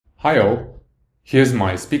Hi all, here's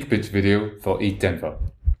my speak pitch video for EthDenver.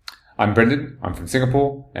 I'm Brendan, I'm from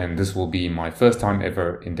Singapore, and this will be my first time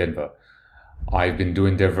ever in Denver. I've been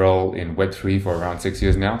doing DevRel in Web3 for around 6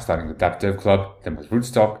 years now, starting with Dev Club, then with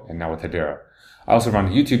Rootstock, and now with Hedera. I also run a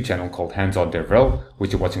YouTube channel called Hands on DevRel,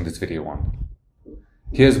 which you're watching this video on.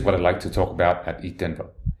 Here's what I'd like to talk about at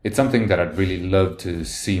EthDenver. It's something that I'd really love to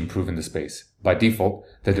see improve in the space. By default,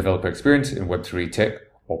 the developer experience in Web3 tech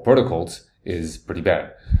or protocols is pretty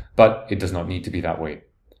bad, but it does not need to be that way.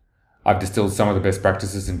 I've distilled some of the best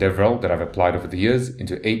practices in DevRel that I've applied over the years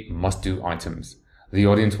into 8 must-do items. The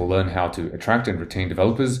audience will learn how to attract and retain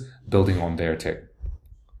developers building on their tech.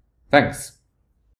 Thanks.